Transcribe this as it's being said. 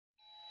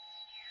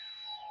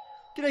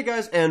G'day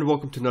guys, and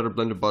welcome to another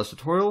Blender Buzz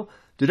tutorial.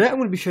 Today I'm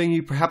going to be showing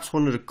you perhaps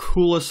one of the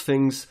coolest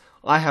things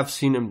I have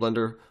seen in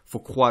Blender for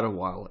quite a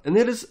while, and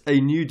it is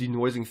a new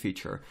denoising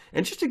feature.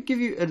 And just to give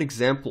you an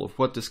example of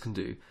what this can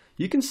do,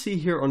 you can see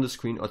here on the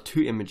screen are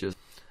two images.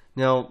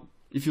 Now,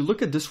 if you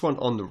look at this one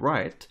on the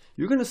right,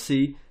 you're going to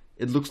see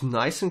it looks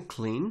nice and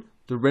clean.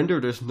 The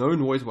render, there's no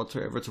noise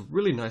whatsoever. It's a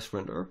really nice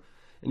render.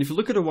 And if you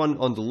look at the one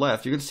on the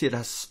left, you're going to see it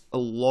has a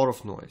lot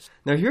of noise.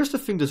 Now here's the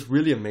thing that's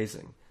really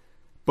amazing.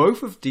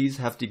 Both of these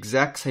have the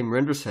exact same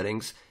render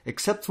settings,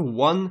 except for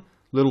one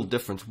little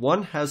difference.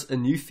 One has a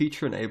new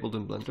feature enabled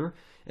in Blender,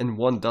 and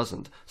one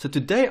doesn't. So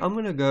today I'm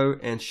going to go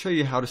and show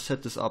you how to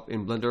set this up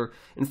in Blender.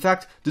 In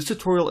fact, this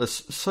tutorial is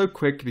so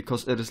quick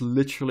because it is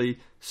literally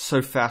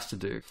so fast to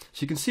do.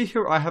 So you can see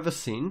here I have a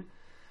scene,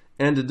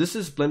 and this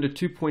is Blender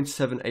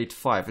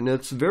 2.785. And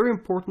it's very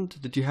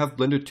important that you have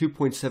Blender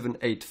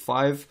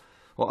 2.785,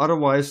 or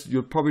otherwise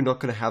you're probably not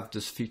going to have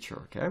this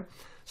feature, okay?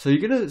 So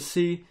you're going to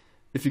see,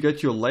 if you go to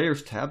your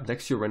Layers tab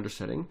next to your render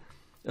setting,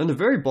 on the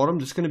very bottom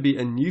there's going to be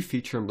a new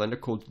feature in Blender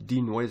called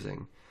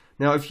Denoising.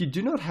 Now if you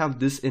do not have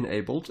this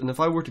enabled, and if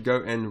I were to go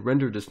and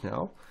render this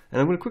now,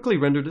 and I'm going to quickly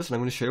render this and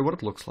I'm going to show you what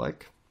it looks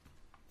like.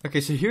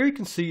 Okay, so here you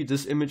can see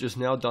this image is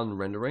now done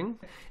rendering,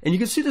 and you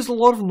can see there's a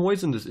lot of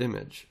noise in this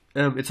image.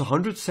 It's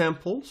 100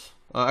 samples,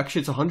 actually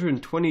it's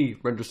 120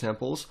 render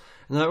samples,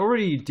 and I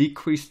already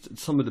decreased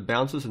some of the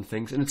bounces and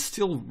things, and it's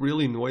still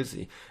really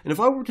noisy. And if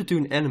I were to do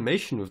an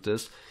animation with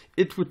this,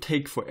 it would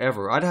take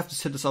forever. I'd have to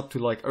set this up to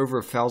like over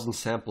 1,000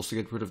 samples to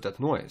get rid of that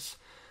noise.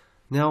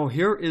 Now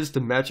here is the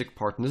magic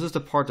part, and this is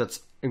the part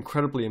that's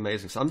incredibly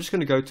amazing. So I'm just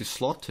going to go to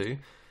slot 2,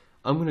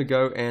 I'm going to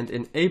go and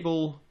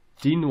enable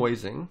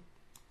denoising,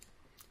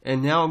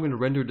 and now I'm going to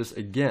render this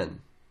again.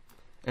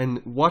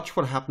 And watch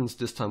what happens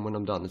this time when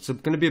I'm done. It's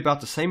going to be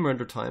about the same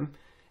render time,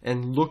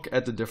 and look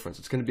at the difference.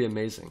 It's going to be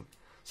amazing.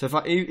 So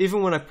if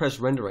even when I press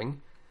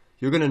rendering,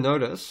 you're going to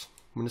notice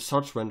when it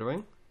starts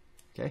rendering,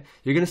 okay,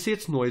 you're going to see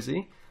it's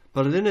noisy,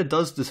 but then it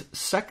does this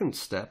second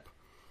step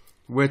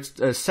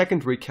with a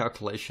second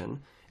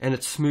recalculation, and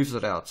it smooths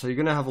it out. So you're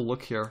going to have a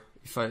look here.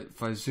 If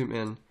I zoom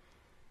in,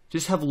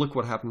 just have a look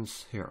what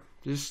happens here.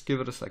 Just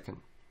give it a second.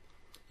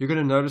 You're going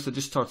to notice it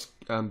just starts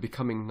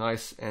becoming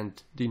nice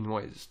and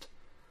denoised.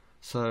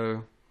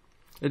 So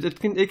it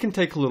can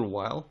take a little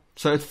while.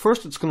 So at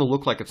first it's going to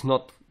look like it's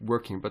not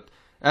working, but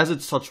as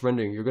it starts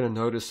rendering, you're going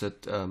to notice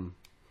it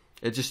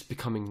just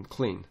becoming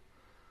clean.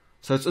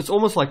 So it's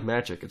almost like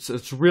magic.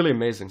 It's really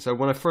amazing. So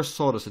when I first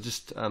saw this, it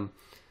just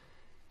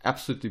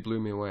absolutely blew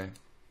me away.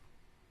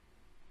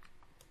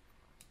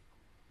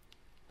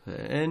 So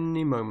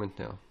any moment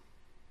now.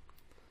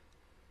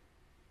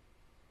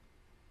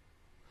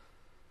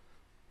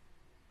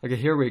 Okay,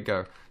 here we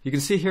go. You can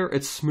see here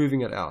it's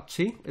smoothing it out.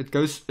 See, it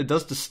does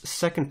this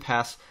second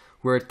pass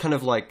where it kind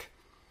of like,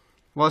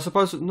 well, I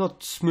suppose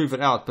not smooth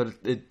it out, but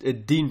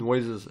it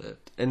denoises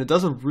it, and it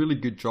does a really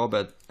good job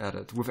at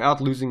it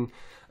without losing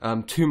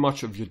too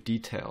much of your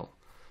detail.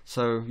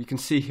 So you can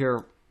see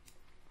here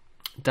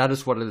that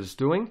is what it is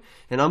doing,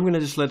 and I'm going to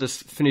just let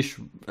this finish,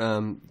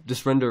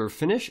 this render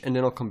finish, and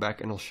then I'll come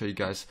back and I'll show you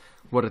guys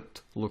what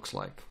it looks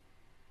like.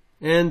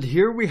 And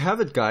here we have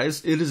it,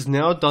 guys. It is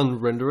now done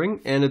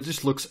rendering, and it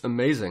just looks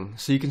amazing.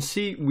 So you can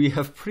see we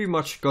have pretty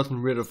much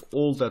gotten rid of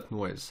all that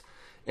noise.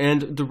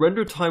 And the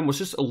render time was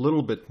just a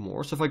little bit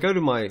more. So if I go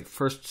to my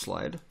first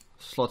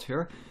slot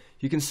here,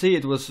 you can see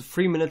it was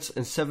 3 minutes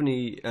and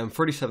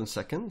 37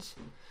 seconds.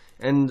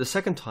 And the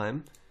second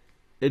time,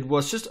 it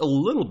was just a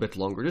little bit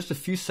longer, just a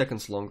few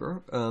seconds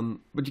longer.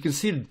 But you can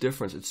see the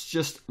difference. It's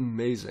just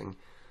amazing.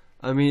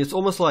 I mean, it's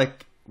almost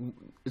like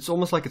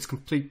it's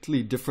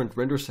completely different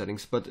render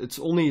settings, but it's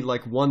only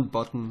like one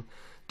button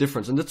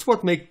difference, and that's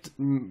what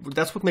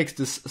makes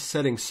this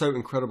setting so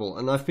incredible.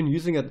 And I've been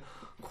using it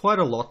quite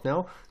a lot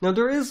now. Now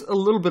there is a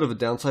little bit of a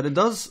downside. It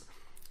does,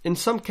 in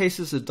some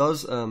cases, it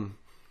does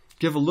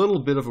give a little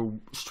bit of a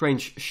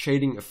strange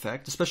shading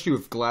effect, especially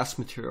with glass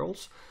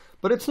materials.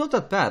 But it's not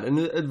that bad, and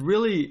it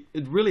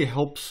really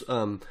helps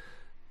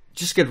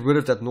just get rid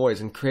of that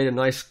noise and create a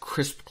nice,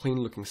 crisp, clean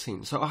looking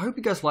scene. So I hope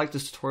you guys liked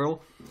this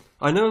tutorial.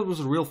 I know it was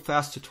a real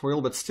fast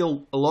tutorial, but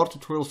still a lot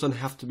of tutorials don't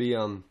have to be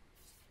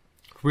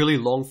really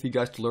long for you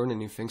guys to learn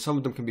anything. Some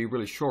of them can be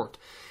really short.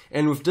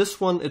 And with this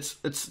one, it's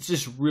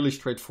just really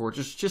straightforward,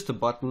 just a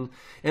button.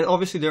 And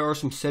obviously there are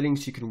some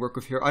settings you can work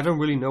with here. I don't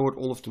really know what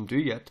all of them do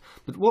yet,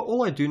 but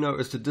all I do know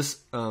is that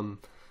this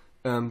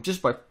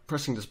just by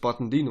pressing this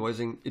button,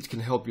 denoising, it can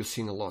help your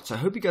scene a lot. So I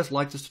hope you guys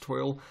liked this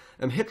tutorial.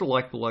 Hit the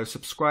like below,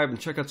 subscribe, and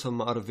check out some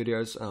of my other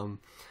videos.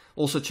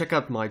 Also check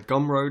out my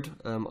Gumroad.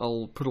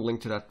 I'll put a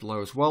link to that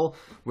below as well,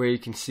 where you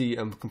can see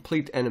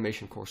complete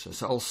animation courses.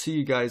 So I'll see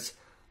you guys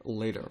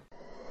later.